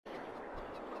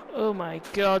Oh my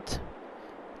god.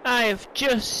 I have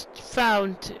just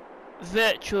found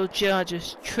Virtual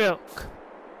George's truck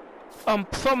on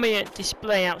prominent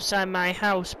display outside my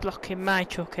house, blocking my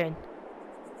truck in.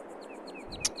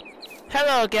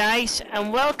 Hello guys,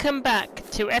 and welcome back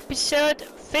to episode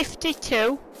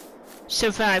 52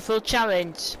 Survival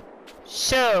Challenge.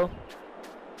 So,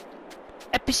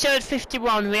 episode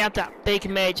 51 we had that big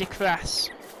major crash.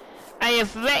 I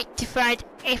have rectified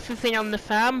everything on the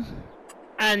farm,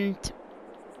 and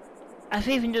I've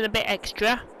even done a bit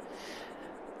extra.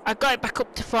 I got it back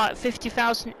up to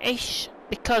 50,000-ish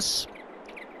because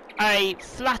I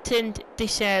flattened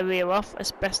this area off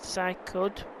as best as I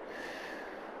could.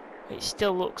 It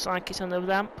still looks like it's on the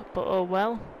ramp, but oh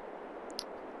well.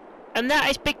 And that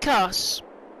is because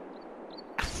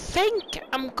I think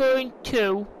I'm going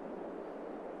to,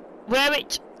 where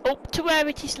it's up to where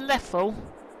it is level,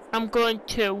 I'm going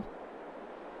to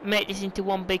make this into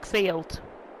one big field.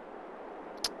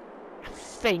 I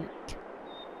think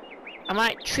I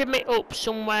might trim it up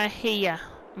somewhere here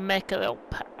and make a little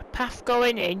path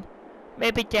going in,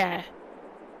 maybe there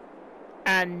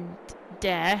and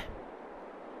there,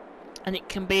 and it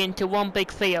can be into one big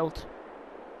field.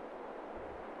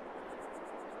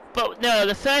 But no,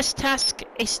 the first task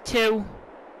is to,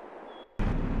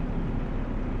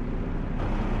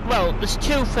 well, there's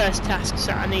two first tasks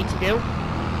that I need to do,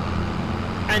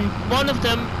 and one of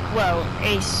them, well,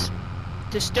 is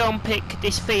to stone pick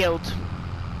this field,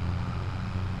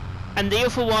 and the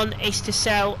other one is to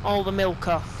sell all the milk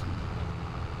off.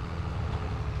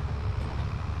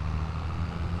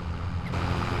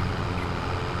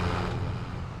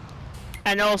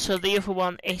 And also the other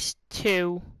one is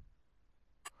to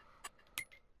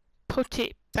put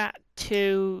it back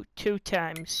to 2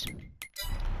 times,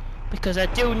 because I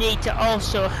do need to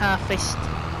also harvest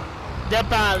the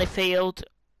barley field,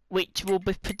 which will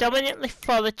be predominantly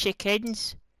for the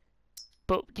chickens,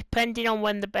 but depending on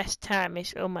when the best time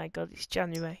is, oh my god, it's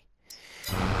January,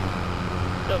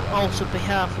 they'll also be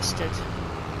harvested.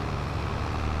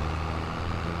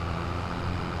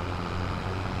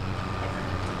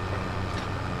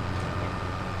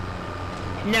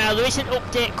 Now there is an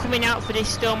update coming out for this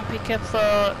stone picker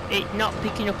for it not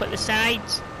picking up at the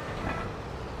sides.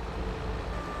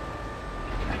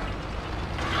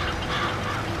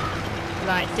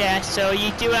 Right there, so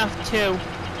you do have to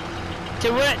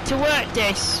work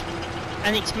this,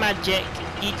 and it's magic,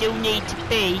 you do need to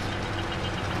be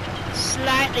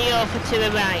slightly over to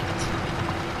the right.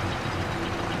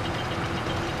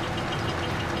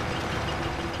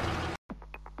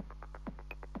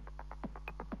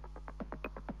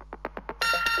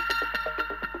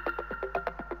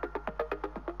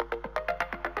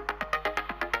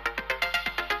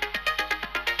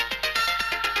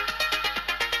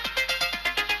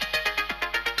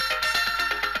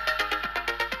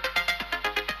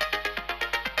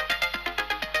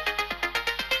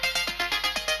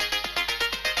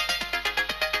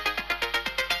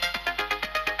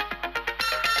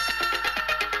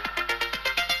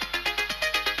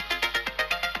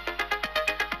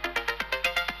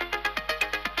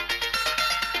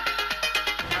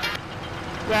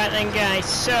 Right then guys,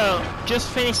 so just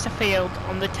finished the field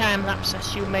on the time lapse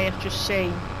as you may have just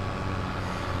seen.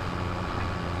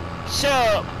 So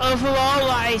overall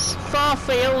that is 4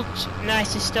 fields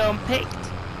nicely stone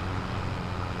picked,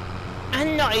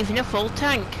 and not even a full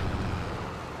tank.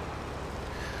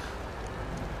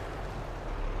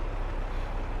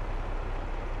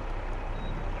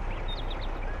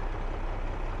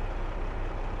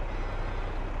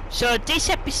 So this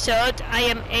episode I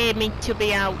am aiming to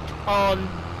be out on,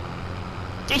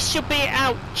 this should be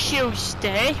out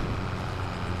Tuesday.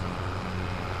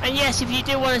 And yes, if you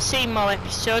do want to see more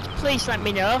episodes, please let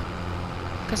me know,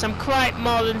 because I'm quite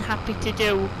more than happy to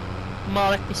do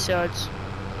more episodes.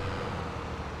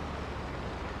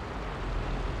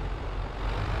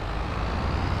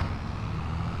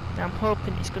 I'm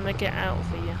hoping it's going to get out of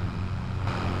here.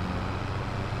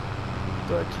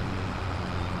 Good.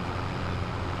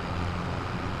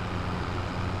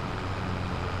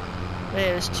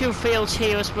 There's 2 fields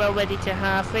here as well ready to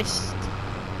harvest.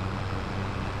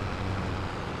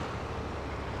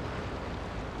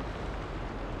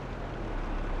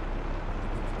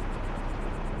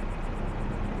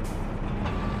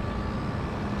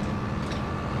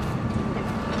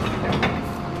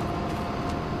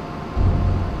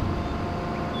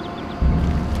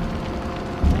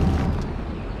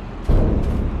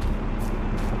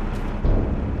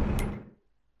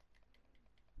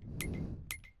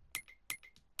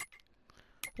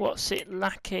 What's it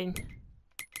lacking?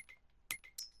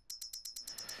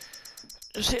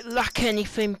 Does it lack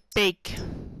anything big?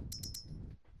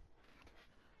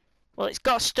 Well, it's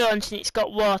got stones and it's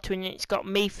got water and it's got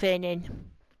methane in.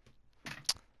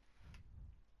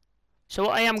 So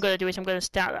what I am going to do is I'm going to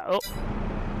start that up.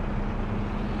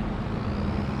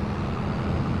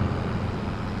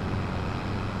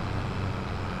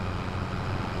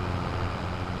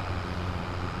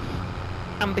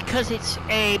 And because it's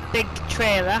a big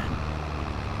trailer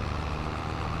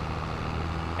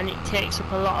and it takes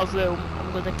up a lot of room,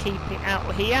 I'm going to keep it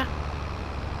out here.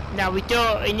 Now we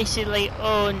don't initially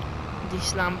own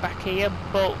this land back here,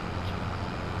 but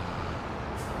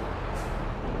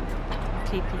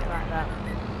keeping it like that.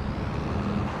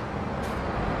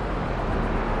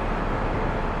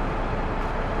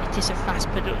 It is a fast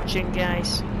production,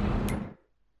 guys.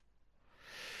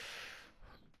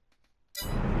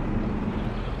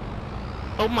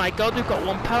 Oh my god, we've got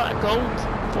 1 pallet of gold.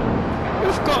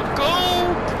 We've got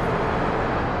gold!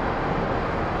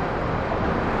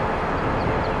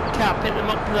 Can't pick them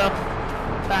up though,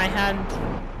 by hand.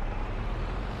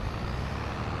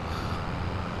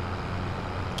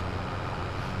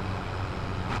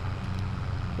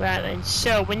 Right then,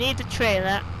 so we need the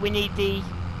trailer, we need the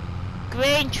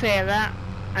grain trailer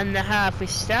and the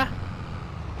harvester.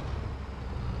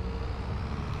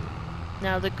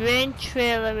 Now the grain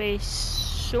trailer is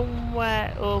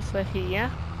somewhere over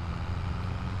here.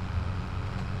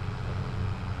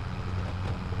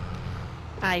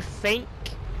 I think.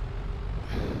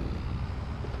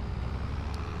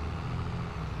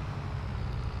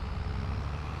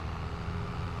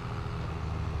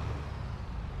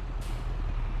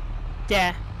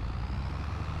 There.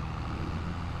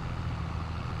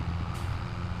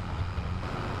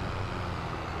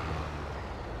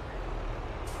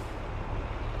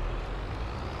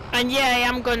 And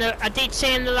yeah, I did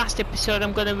say in the last episode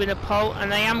I'm gonna win a poll,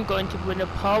 and I am going to win a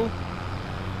poll.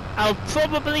 I'll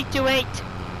probably do it,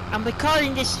 I'm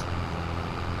recording this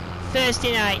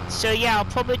Thursday night, so yeah, I'll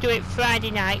probably do it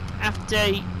Friday night after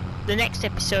the next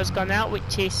episode's gone out,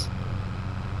 which is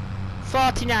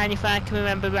 49 if I can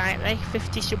remember rightly.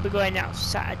 50 should be going out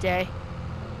Saturday,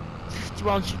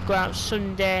 51 should go out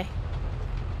Sunday,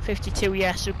 52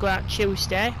 should go out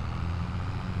Tuesday.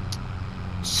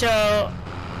 So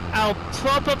I'll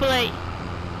probably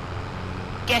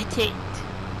get it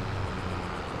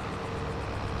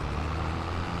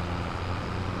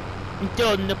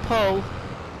done, the poll,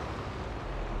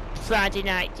 Friday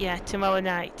night, yeah, tomorrow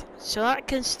night. So that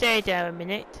can stay there a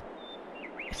minute.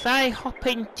 If I hop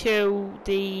into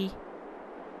the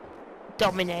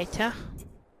Dominator,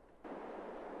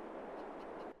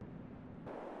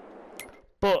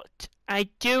 but I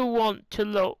do want to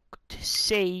look to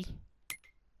see,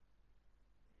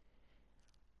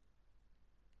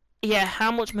 yeah,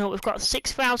 how much milk. We've got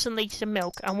 6,000 litres of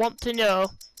milk. I want to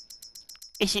know,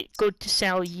 is it good to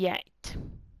sell yet?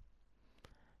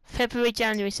 February,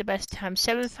 January is the best time.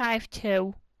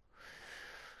 752.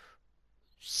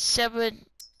 7.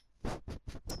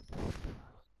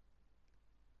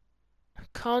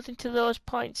 According to those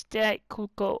points there, it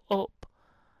could go up.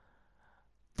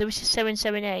 There was a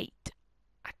 778.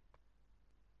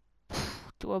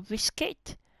 Do I risk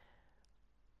it?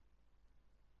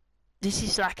 This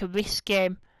is like a risk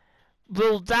game.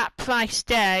 Will that price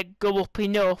there go up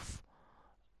enough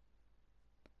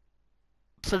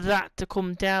for that to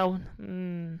come down?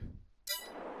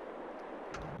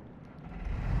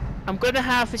 I'm going to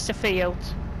harvest the field.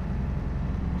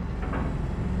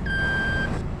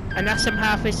 And as I'm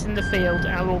harvesting the field,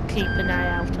 I will keep an eye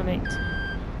out on it.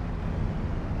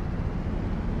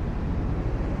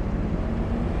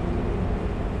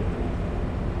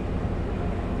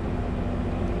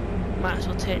 Might as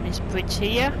well take this bridge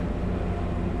here.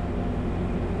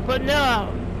 But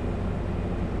no.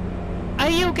 Are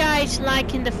you guys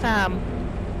liking the farm?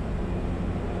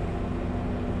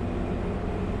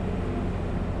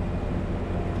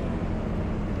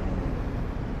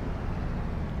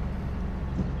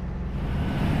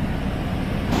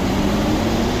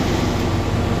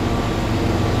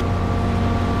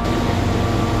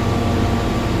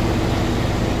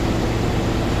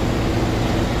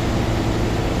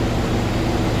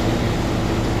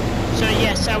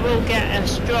 I will get a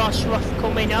straw swath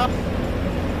coming off.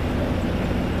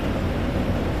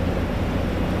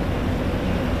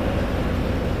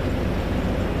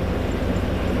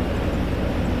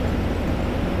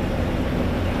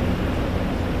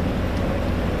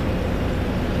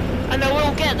 And I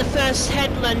will get the first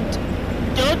headland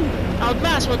done. I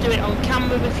might as well do it on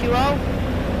camera with you all.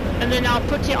 And then I'll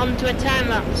put it onto a time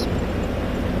lapse.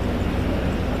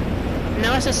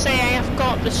 Now as I say, I have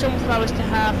got the sunflowers to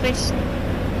harvest.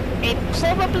 It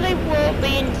probably won't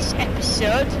be in this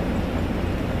episode,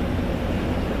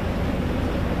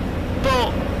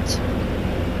 but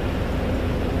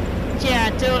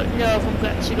know if I'm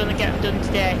actually going to get them done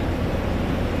today.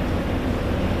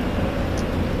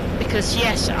 Because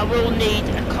yes, I will need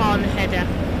a corner header.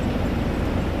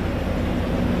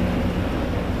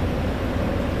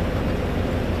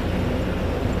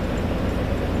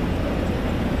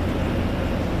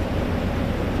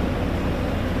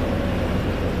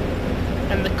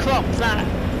 And the crop that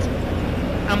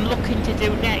I'm looking to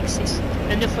do next is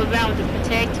another round of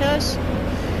potatoes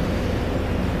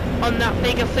on that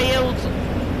bigger field,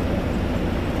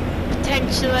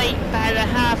 potentially by the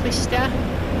harvester.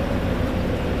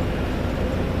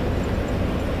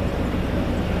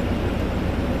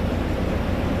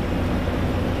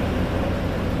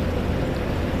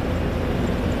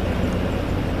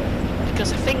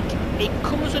 Because I think it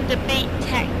comes under beat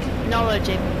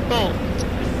technology, but I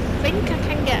think I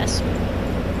can get us.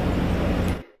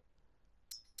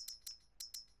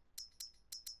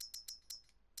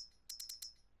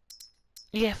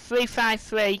 Yeah,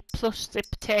 353 plus the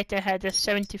potato header,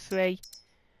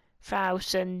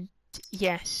 73,000.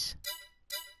 Yes.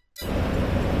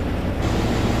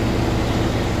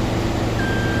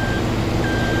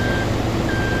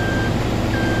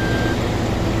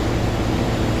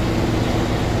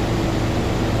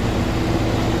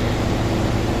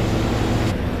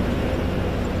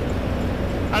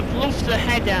 I've loved the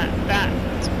header that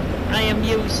I am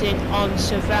using on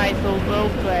survival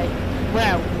roleplay.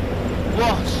 Well,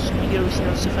 was using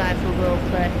on survival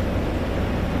roleplay.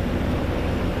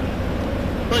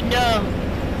 But no,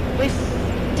 with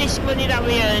this money that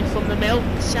we earn from the milk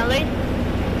selling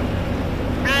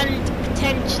and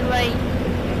potentially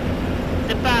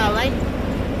the barley,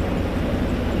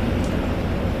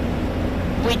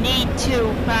 we need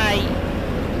to buy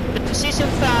the precision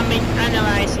farming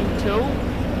analysing tool,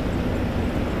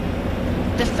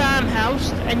 the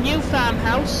farmhouse, a new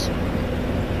farmhouse,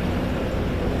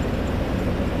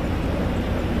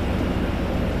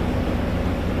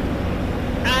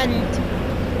 and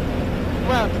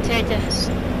well, potatoes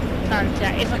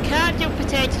planter. If I can't do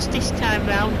potatoes this time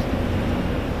round,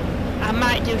 I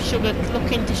might do sugar,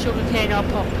 look into sugarcane or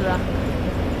poplar.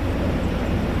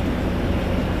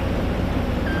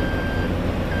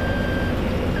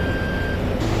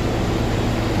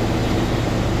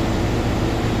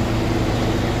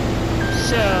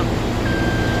 So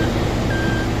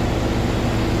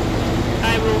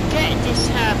I will get this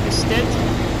harvested,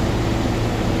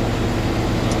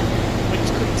 which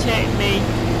could take me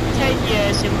 10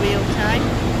 years in real time.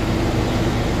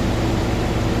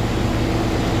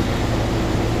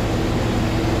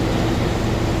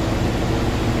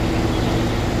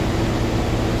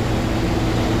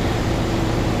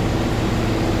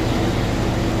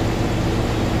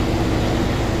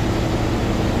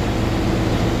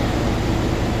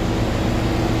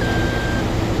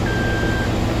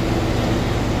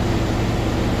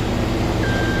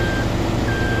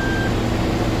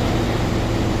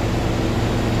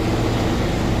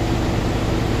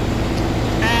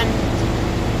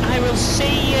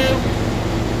 See you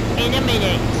in a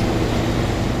minute.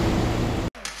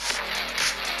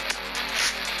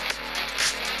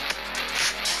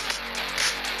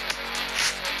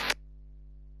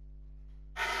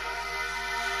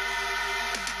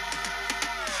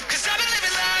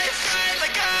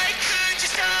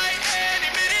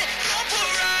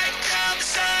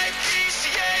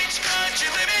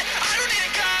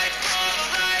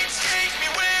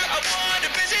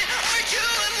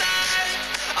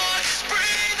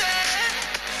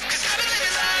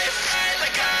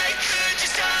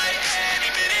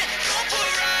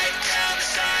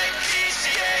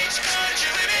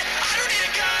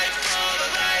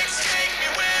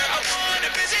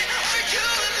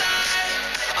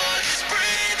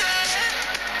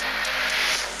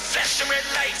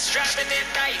 Driving at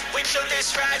night,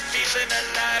 windowless ride, feeling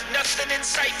alive. Nothing in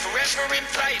sight, forever in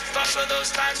flight. Follow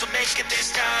those lines, we'll make it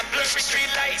this time. Blurry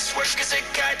street lights, work as a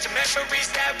guide to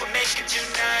memories that we'll make it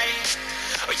tonight.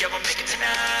 Oh yeah, we'll make it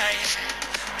tonight.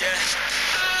 Yeah.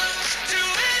 I'll do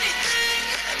anything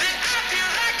that I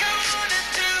feel like I wanna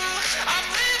do. I'm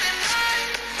living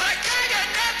life like I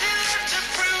got nothing left to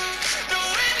prove. No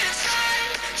end in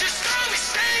sight, just always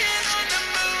staying on the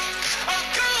move. I'll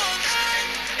go all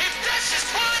night if that's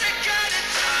just what I gotta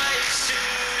do. Life's too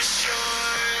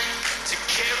short to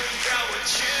care about what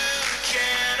you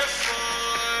can't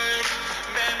afford.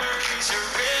 Memories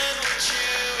are in what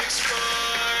you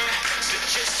explore, so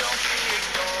just don't be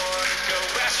ignored. Go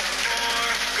ask for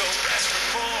more, go ask for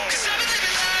more. 'Cause I've been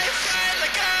living life right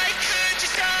like I could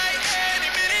just die any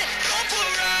minute. Don't pull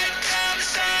right down the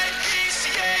side,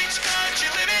 PCH, country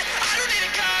limit. I don't need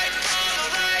a guide, follow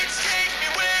lights, take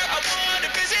me where I wanna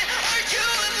visit. Are you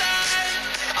alive?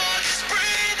 I'll just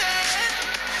breathe out.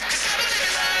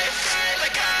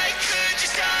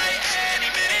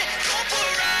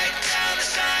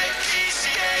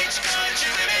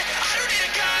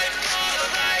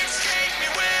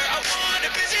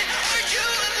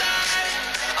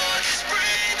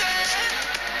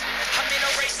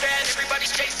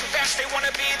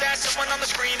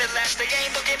 last. They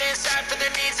ain't looking inside for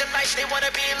their needs in life. They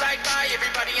wanna be liked by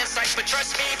everybody in sight. But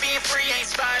trust me, being free ain't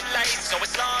spotlights. So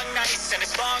it's long nights and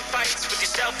it's long fights with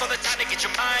yourself all the time to get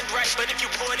your mind right. But if you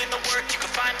put in the work, you can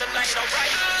find the light,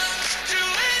 alright? I'll do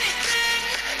anything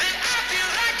that I feel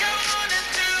like I wanna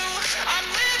do. I'm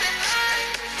living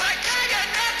life like I got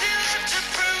nothing left to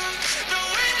prove. No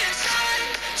end in sight,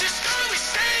 just always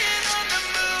staying on the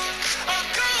move. I'll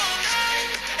go all night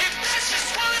if that's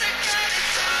just what I gotta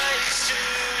do. Life's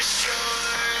too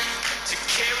short to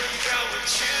care about what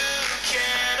you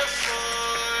can't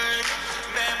afford.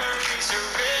 Memories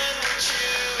are in what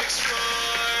you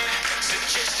explore. So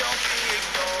just don't be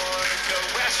ignored. Go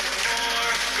ask for more.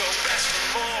 Go ask for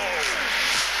more.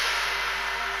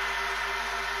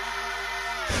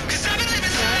 'Cause I've been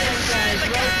living life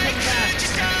like I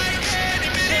just died.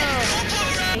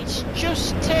 It's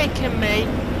just taken me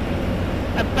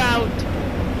about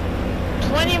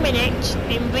 20 minutes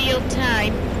in real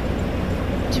time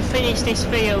to finish this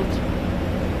field.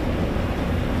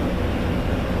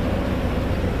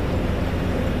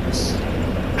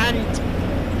 And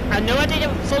I know I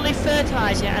didn't fully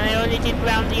fertilise it and I only did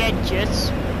round the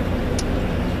edges.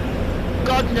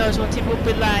 God knows what it would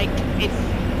be like if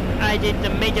I did the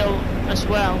middle as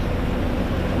well.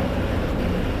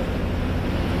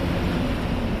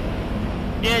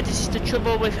 Yeah, this is the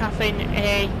trouble with having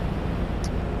a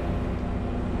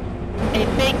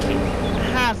big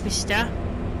harvester.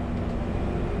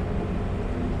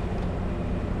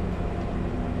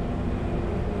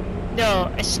 No,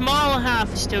 a small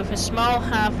harvester with a small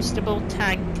harvestable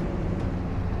tank.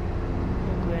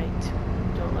 Oh great,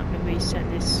 don't let me reset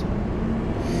this.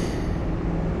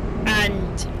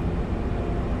 And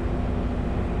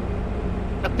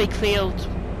a big field.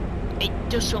 It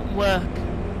doesn't work.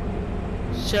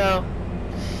 So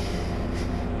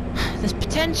there's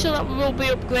potential that we will be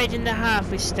upgrading the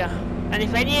harvester, and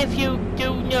if any of you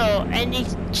do know any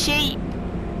cheap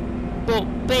but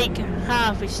big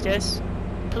harvesters,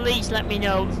 please let me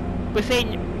know.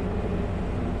 Within,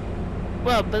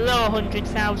 well, below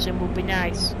 100,000 would be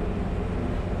nice.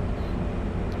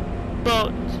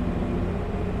 But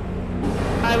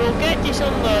I will get this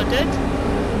unloaded.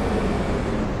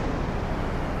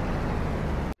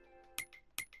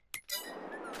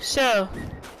 So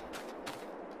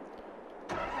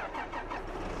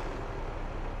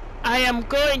I am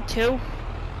going to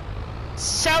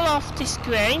sell off this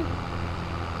grain.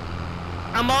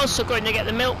 I'm also going to get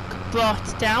the milk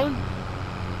brought down.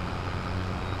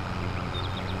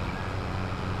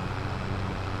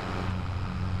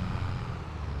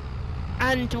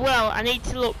 And well, I need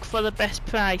to look for the best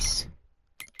price.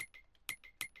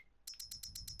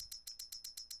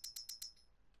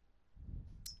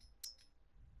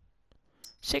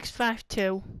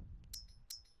 $652.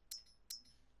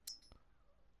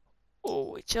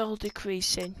 Oh, it's all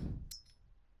decreasing.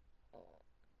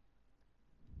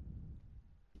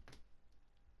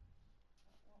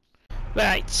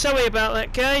 Right, sorry about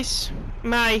that guys.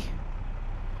 My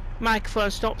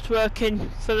microphone stopped working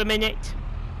for a minute.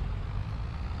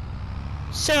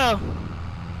 So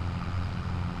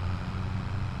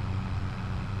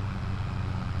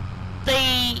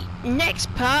the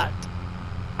next part,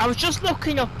 I was just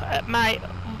looking up at my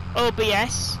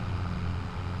OBS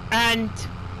and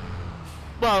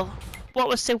well, what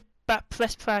was the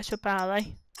best price for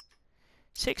barley?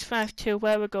 652,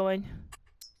 where we're going?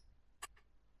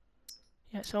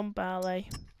 Yeah, it's on barley.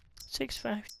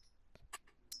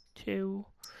 652.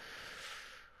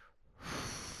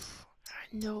 I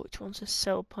know which one's a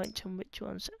sell point and which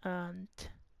ones aren't.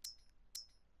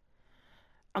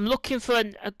 I'm looking for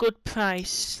a good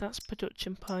price. That's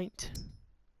production point.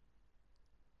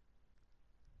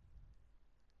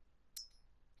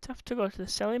 I'd have to go to the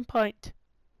selling point.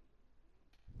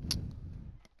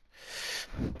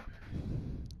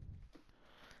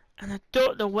 And I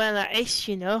don't know where that is,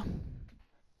 you know.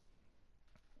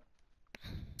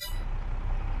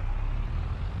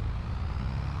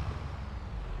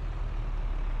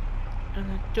 And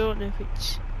I don't know if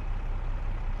it's...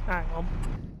 Hang on.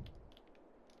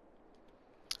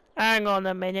 Hang on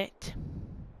a minute.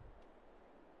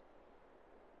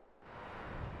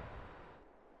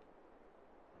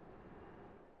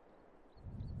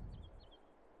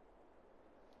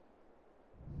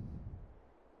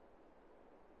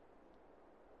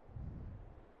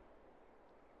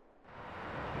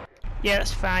 Yeah,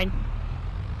 that's fine.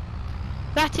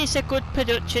 That is a good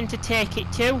production to take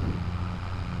it to.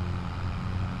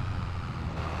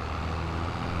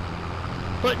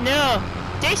 But no,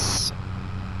 this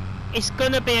is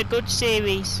gonna be a good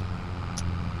series.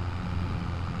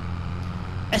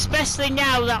 Especially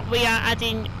now that we are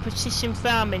adding precision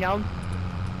farming on.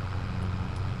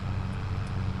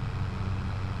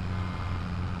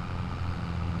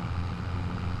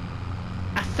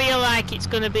 like it's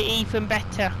going to be even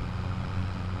better.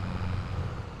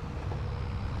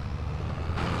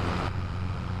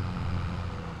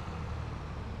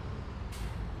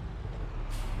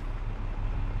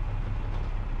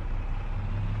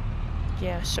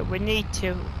 Yeah, so we need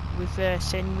to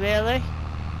reverse in, really.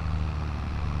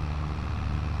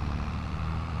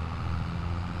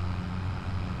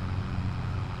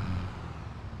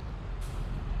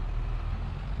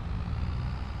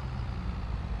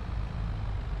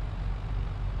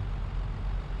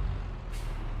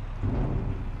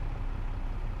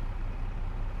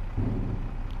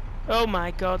 Oh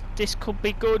my god, this could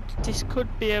be good. This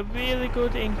could be a really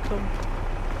good income.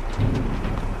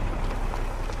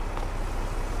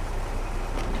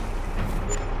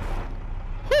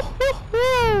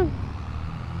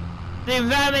 The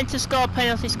environmental score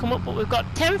penalties come up, but we've got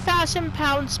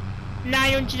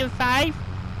 £10,000,905.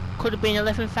 Could have been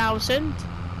 11,000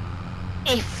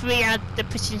 if we had the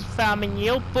precision farming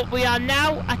yield, but we are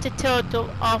now at a total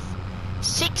of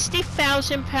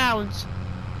 £60,000,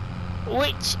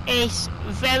 which is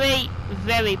very,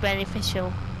 very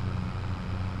beneficial.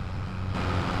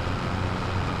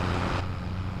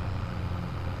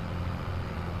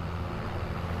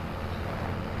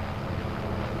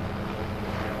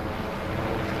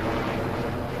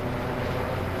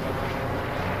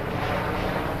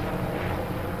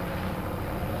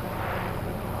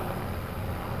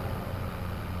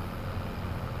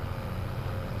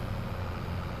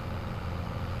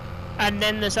 And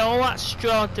then there's all that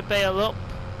straw to bale up,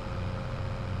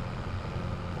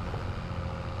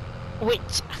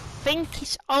 which I think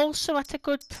is also at a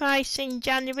good price in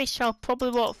January, so I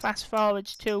probably won't fast forward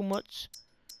too much.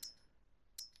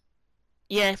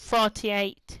 Yeah,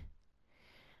 48,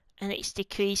 and it's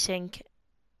decreasing.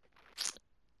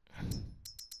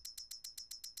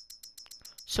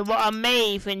 So what I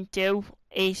may even do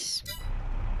is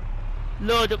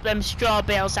load up them straw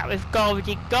bales that we've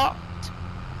already got,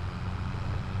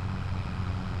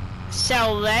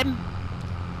 sell them,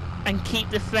 and keep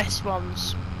the fresh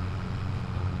ones.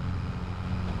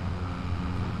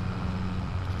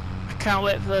 I can't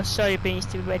wait for those soybeans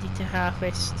to be ready to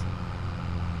harvest,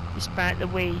 despite the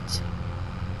weeds.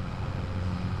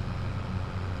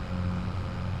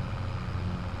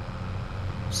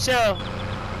 So,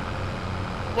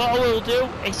 what I will do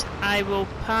is I will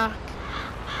park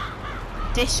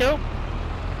this up.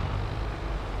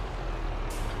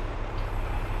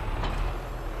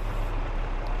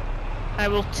 I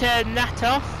will turn that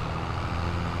off.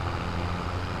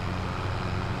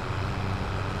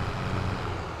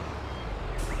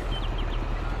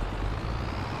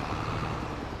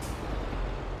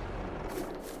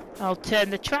 I'll turn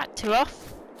the tractor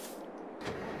off.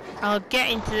 I'll get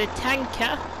into the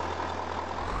tanker.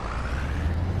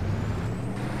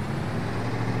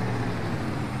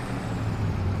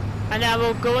 And I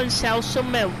will go and sell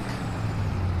some milk.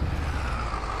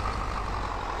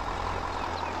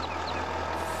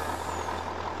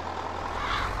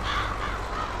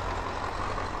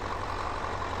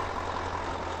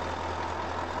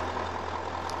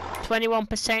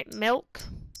 %, milk.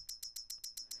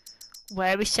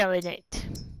 Where are we selling it?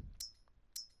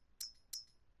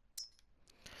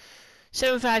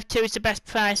 752 is the best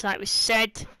price, like we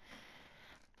said.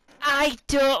 I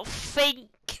don't think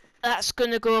that's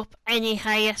going to go up any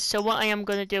higher, so what I am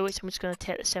going to do is I'm just going to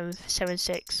take the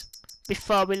 776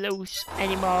 before we lose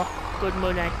any more good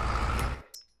money.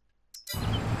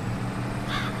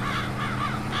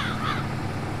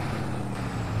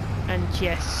 And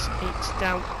yes, it's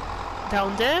down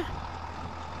there.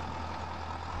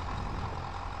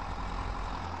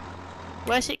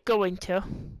 Where's it going to?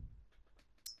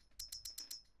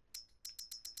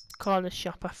 Corner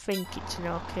shop. I think it's an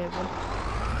okay one.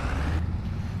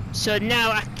 So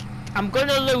now I'm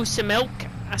gonna lose some milk,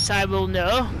 as I will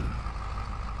know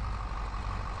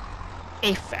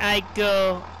if I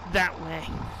go that way.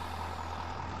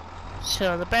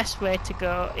 So the best way to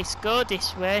go is go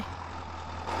this way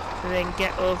and then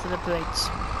get over the bridge.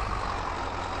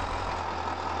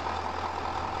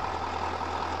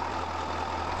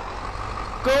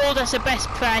 Gold has the best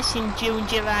price in June,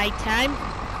 July time.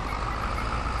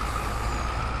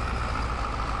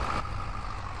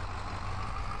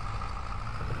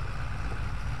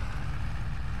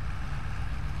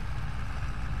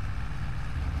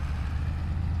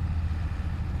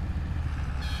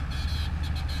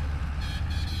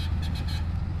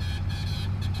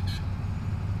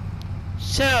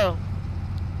 So,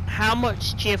 how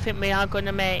much do you think we are going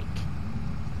to make?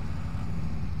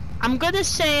 I'm going to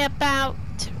say about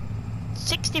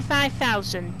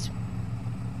 65,000.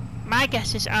 My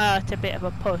guesses are at a bit of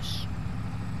a push.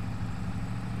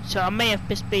 So I may have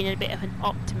just been a bit of an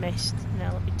optimist.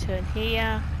 Now let me turn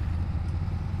here.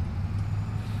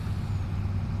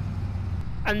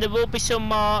 And there will be some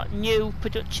more new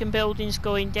production buildings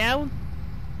going down.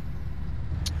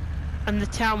 And the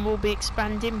town will be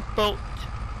expanding, but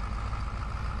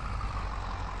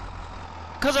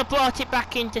because I brought it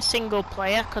back into single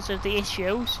player because of the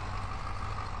issues,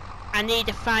 I need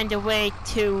to find a way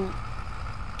to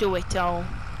do it all.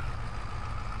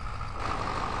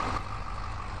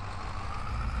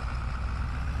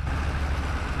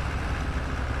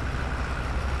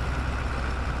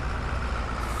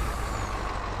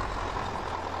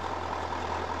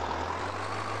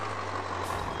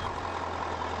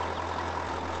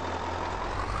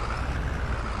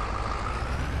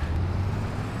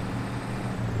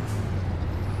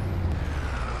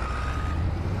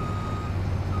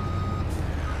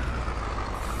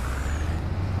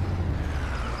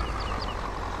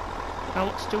 How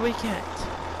much do we get?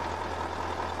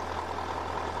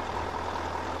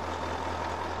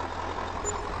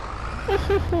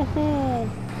 Ooh,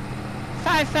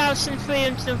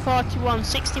 5,341,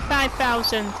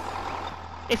 65,000.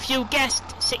 If you guessed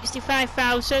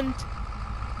 65,000,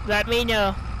 let me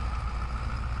know.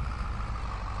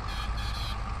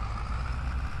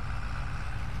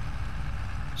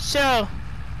 So,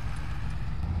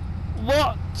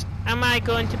 what am I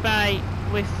going to buy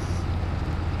with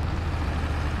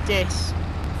this?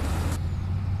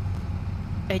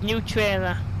 A new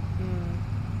trailer.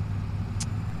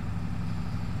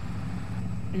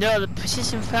 No, the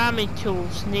precision farming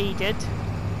tools needed. So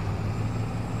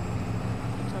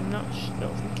I'm not sure, I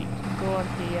don't think it can go on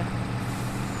here.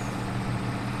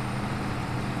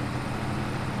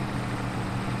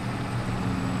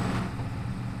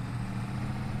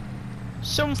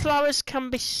 Sunflowers can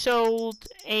be sold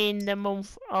in the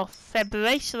month of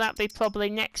February, so that'll be probably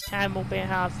next time we'll be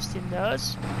harvesting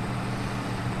those.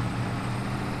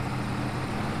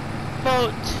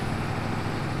 But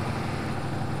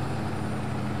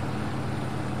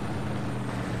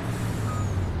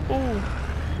ooh,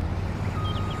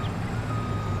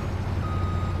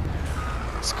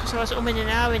 it's because I was umming and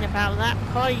ahhing about that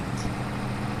point.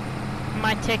 Am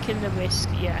I taking the risk?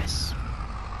 Yes.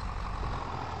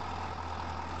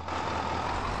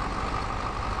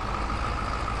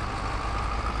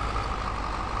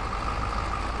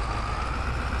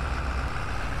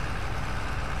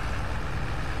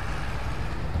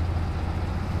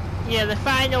 Yeah, the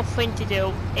final thing to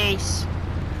do is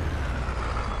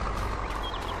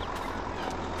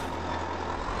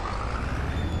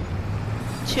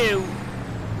to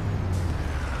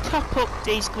top up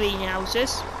these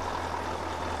greenhouses.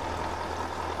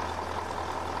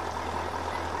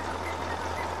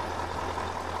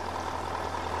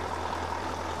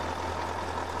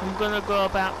 I'm gonna go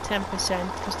about 10%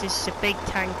 because this is a big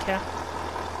tanker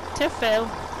to fill.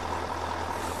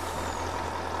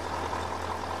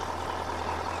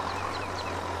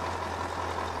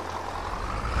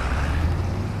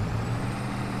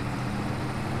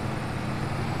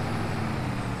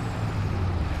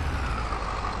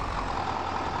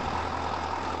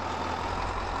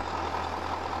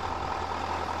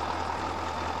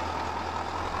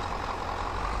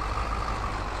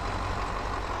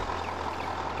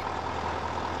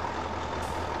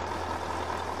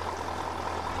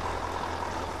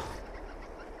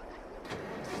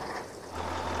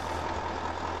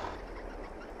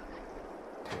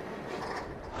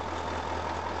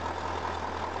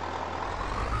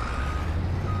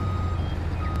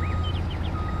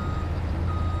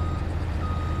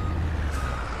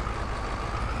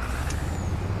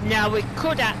 Now we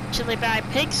could actually buy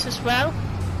pigs as well,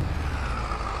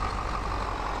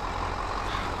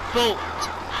 but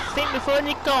I think we've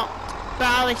only got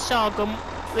barley, sorghum.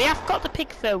 We have got the pig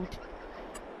food,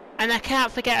 and I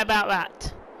can't forget about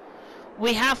that.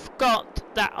 We have got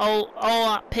that all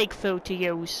that pig food to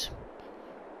use.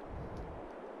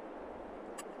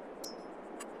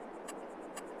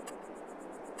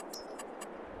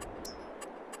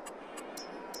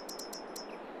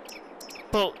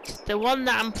 But the one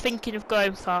that I'm thinking of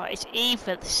going for is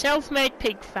either the self-made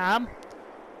pig farm,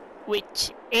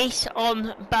 which is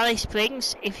on Bally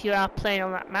Springs if you are playing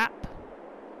on that map,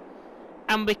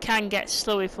 and we can get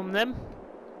slurry from them.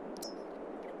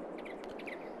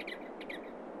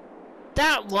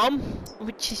 That one,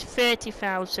 which is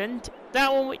 30,000,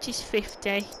 that one which is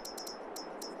 50.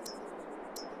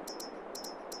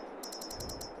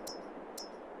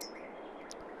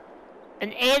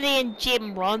 An alien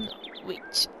gym one,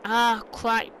 which are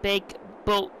quite big,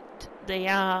 but they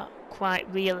are quite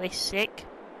realistic.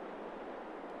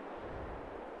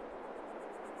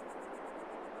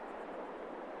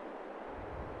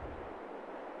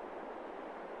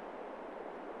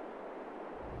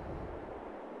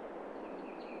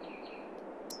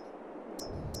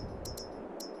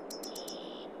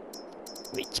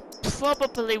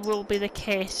 probably will be the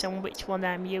case on which one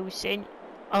I'm using,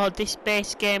 or this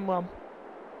base game one.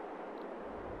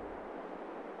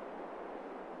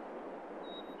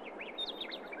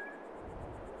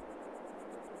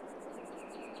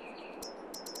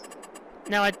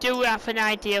 Now I do have an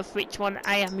idea of which one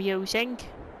I am using.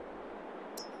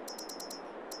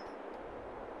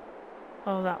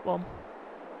 Oh, that one.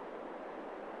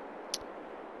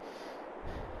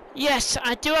 Yes,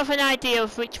 I do have an idea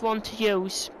of which one to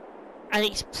use. And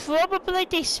it's probably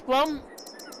this one.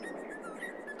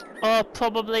 Or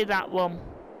probably that one.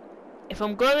 If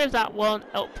I'm going with that one,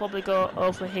 I'll probably go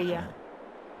over here.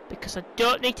 Because I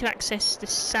don't need to access the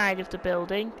side of the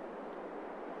building.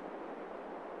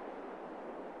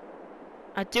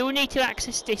 I do need to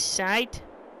access this side.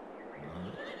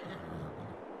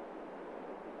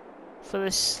 For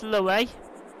the slower.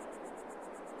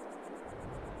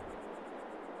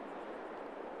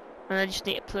 And I just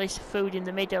need to place the food in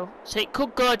the middle. So it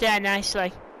could go there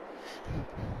nicely.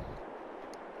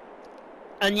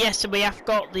 And yes, we have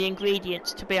got the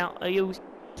ingredients to be able to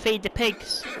feed the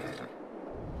pigs.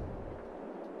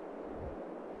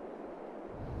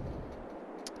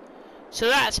 So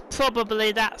that's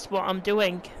what I'm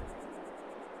doing.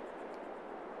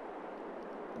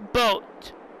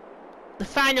 But the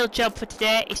final job for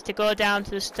today is to go down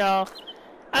to the store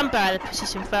and buy the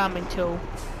precision farming tool.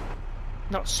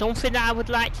 Not something that I would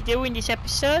like to do in this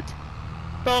episode,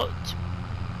 but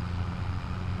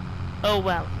oh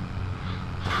well.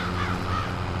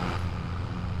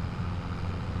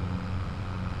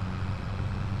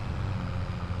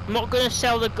 I'm not going to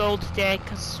sell the gold today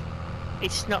because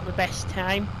it's not the best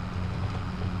time.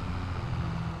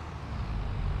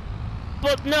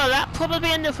 But no, that'll probably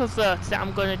be another vote that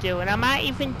I'm going to do, and I might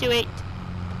even do it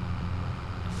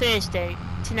Thursday,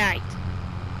 tonight.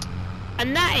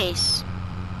 And that is,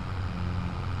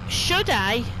 should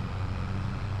I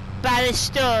buy the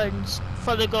stones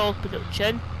for the gold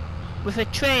production with a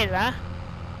trailer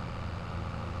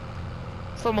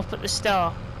from up at the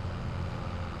store?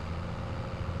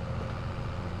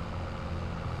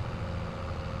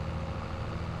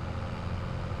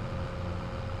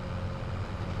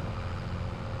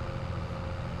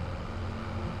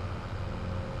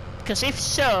 Because if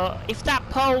so, if that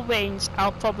poll wins,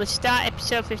 I'll probably start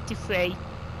episode 53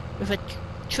 with a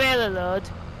trailer load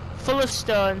full of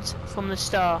stones from the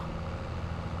store.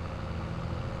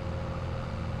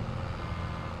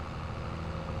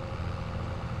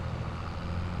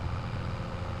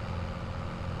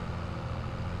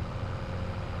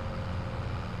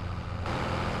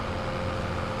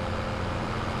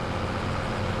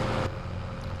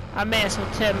 I may as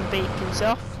well turn my beacons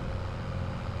off.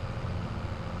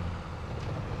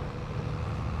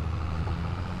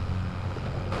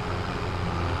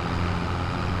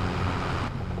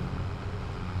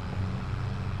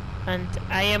 And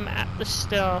I am at the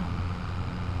store.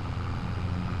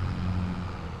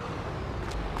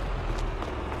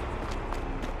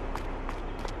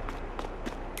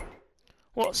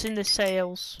 What's in the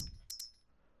sales?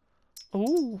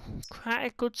 Ooh, quite a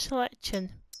good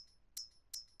selection.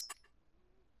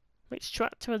 Which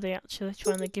tractor are they actually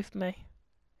trying to give me?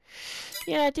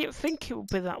 Yeah, I didn't think it would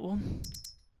be that one.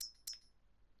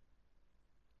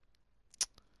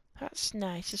 That's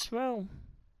nice as well.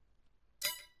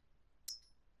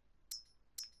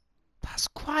 That's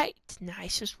quite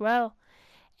nice as well.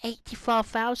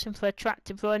 84,000 for a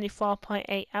tractor with only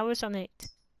 4.8 hours on it.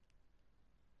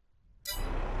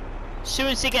 As soon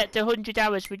as they get to 100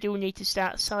 hours, we do need to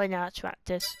start selling our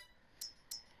tractors.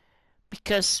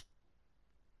 Because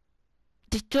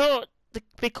they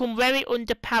become very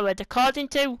underpowered. According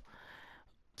to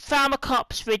Farmer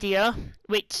Cop's video,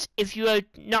 which if you are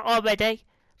not already,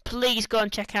 please go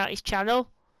and check out his channel.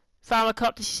 Farmer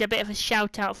Cop, this is a bit of a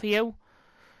shout out for you.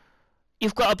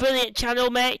 You've got a brilliant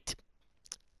channel, mate,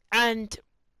 and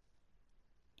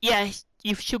yeah,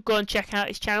 you should go and check out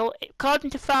his channel.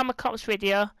 According to Farmer Cop's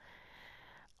video,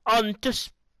 on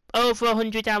just over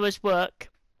 100 hours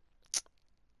work,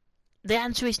 the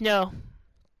answer is no.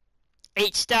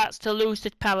 It starts to lose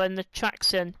the power and the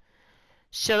traction,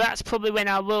 so that's probably when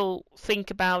I will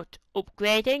think about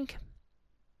upgrading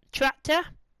tractor.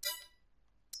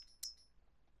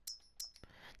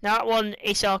 Now that one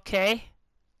is okay,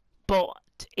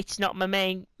 but it's not my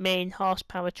main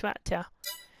horsepower tractor.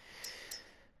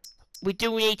 We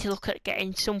do need to look at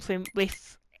getting something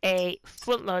with a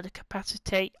front loader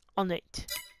capacity on it.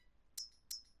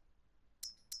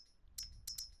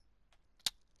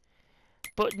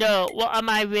 But no, what am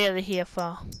I really here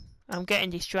for? I'm getting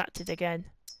distracted again.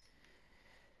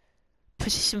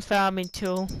 Precision farming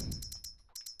tool.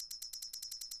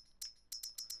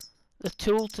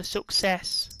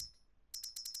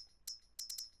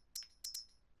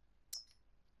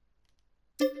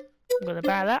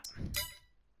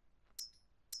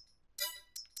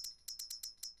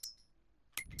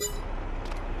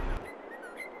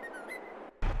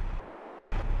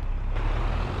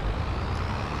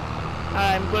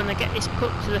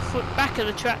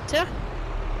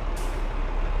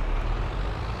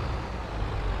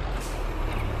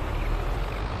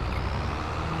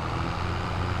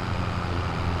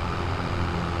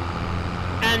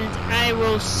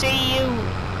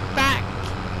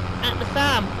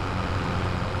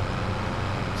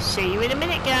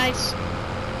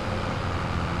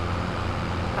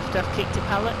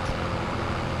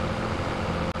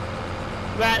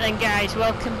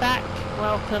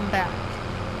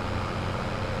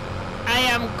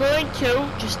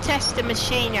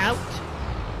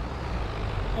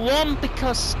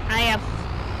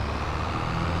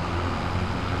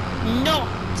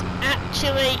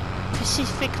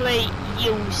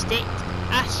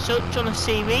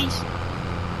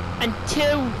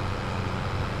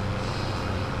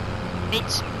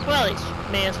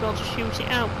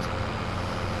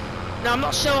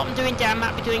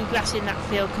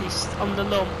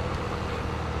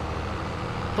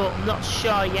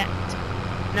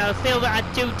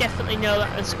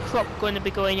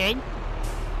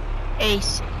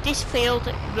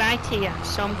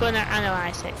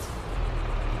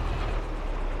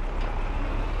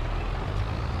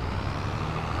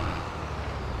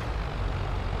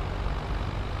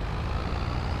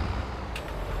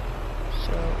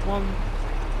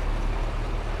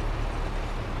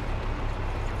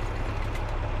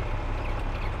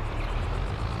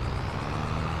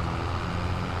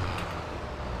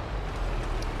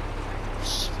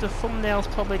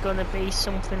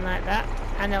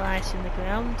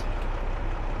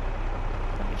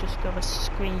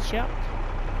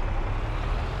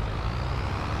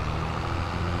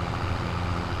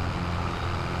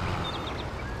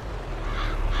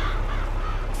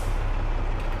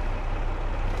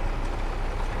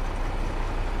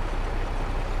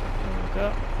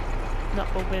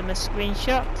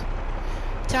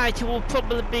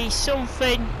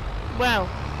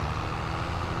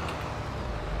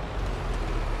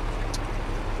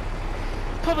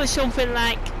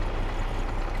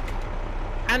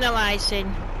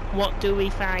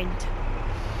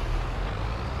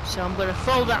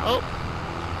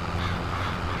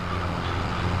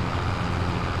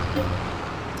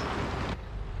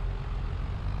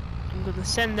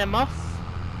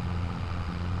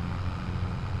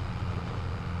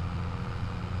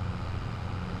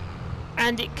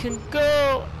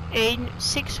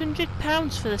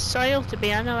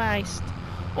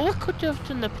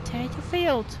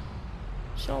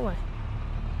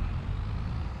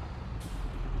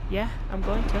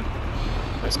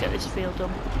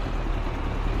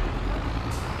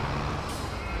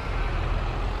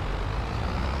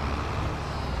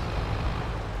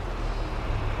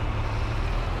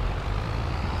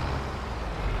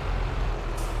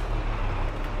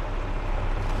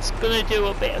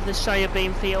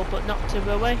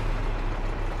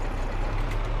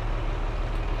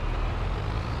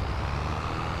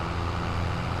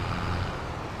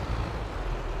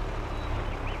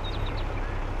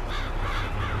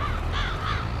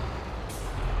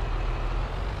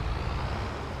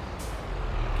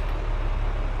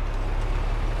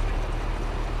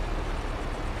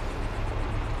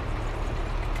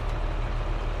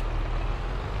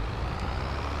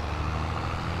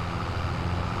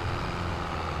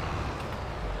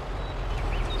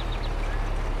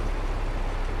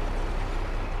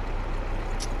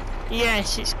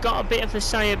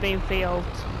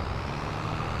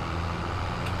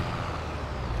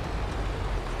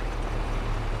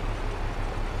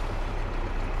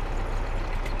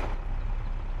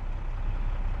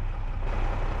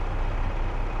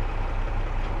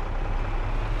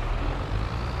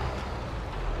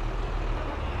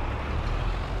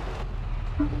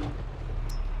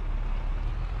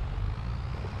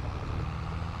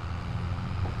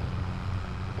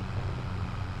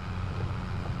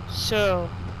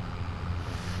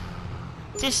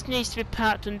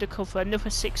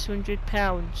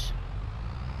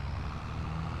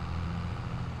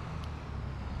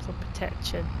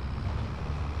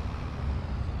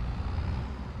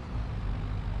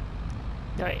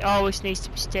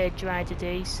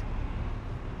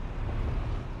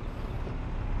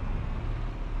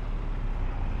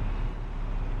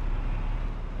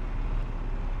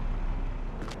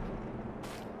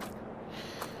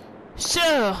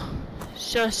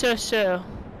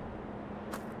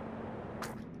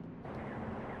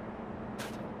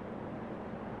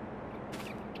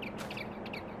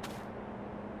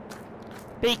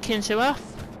 Beacons are off.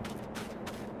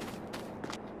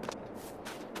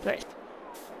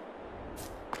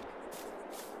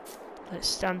 Let's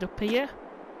stand up here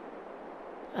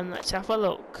and let's have a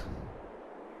look.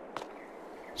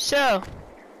 So,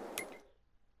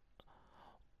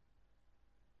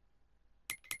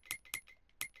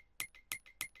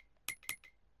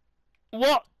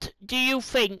 what do you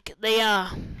think they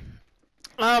are?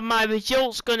 Are my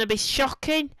results going to be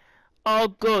shocking or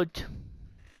good?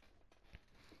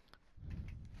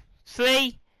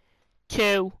 3,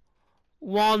 2,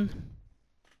 1.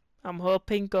 I'm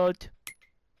hoping good.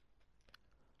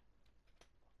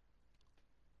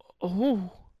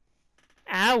 Oh,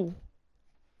 ow.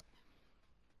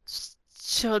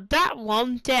 So that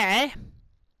one there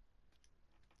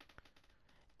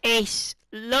is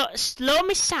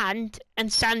loamy sand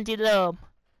and sandy loam.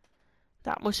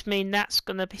 That must mean that's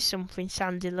gonna be something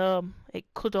sandy loam. It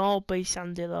could all be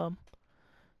sandy loam.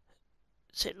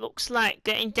 So it looks like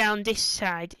getting down this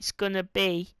side it's gonna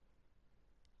be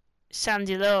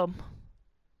sandy loam.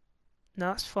 No,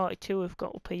 that's 42 we've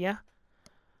got up here.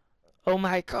 Oh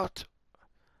my god.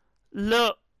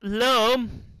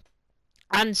 Loam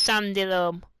and sandy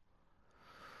loam.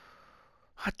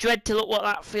 I dread to look what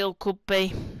that field could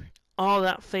be. All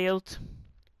that field.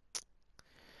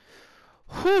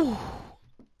 Whew.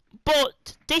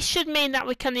 But this should mean that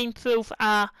we can improve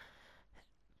our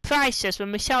prices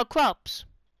when we sell crops,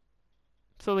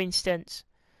 for instance.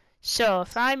 So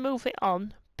if I move it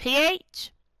on,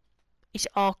 pH is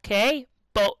okay,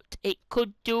 but it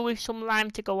could do with some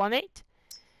lime to go on it.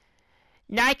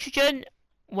 Nitrogen,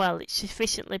 well, it's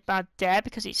sufficiently bad there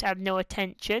because it's had no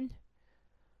attention.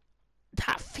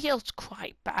 That feels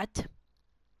quite bad.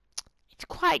 It's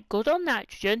quite good on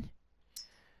nitrogen.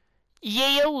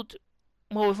 Yield,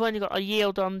 well, we've only got a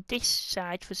yield on this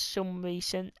side for some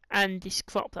reason, and this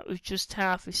crop that we've just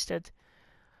harvested,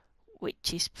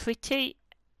 which is pretty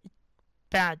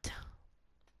bad.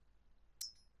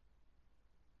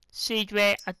 Seed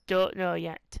rate, I don't know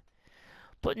yet.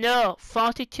 But no,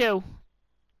 42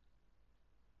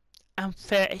 and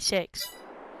 36.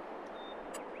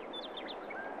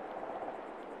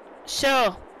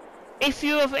 So, if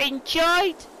you have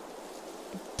enjoyed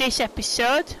this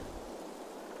episode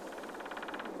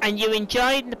and you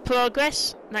enjoyed the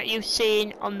progress that you've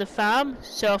seen on the farm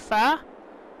so far,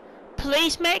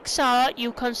 please make sure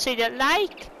you consider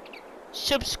like,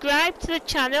 subscribe to the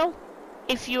channel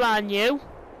if you are new,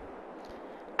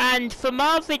 and for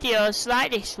more videos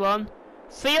like this one,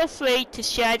 feel free to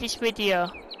share this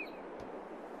video.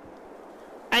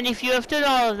 And if you have done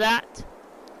all of that,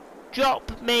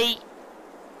 drop me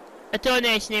a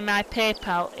donation in my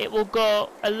PayPal. It will go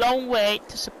a long way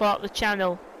to support the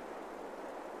channel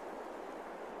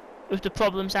with the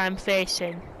problems I'm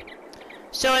facing.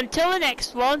 So until the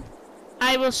next one,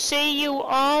 I will see you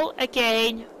all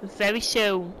again very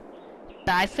soon.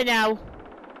 Bye for now.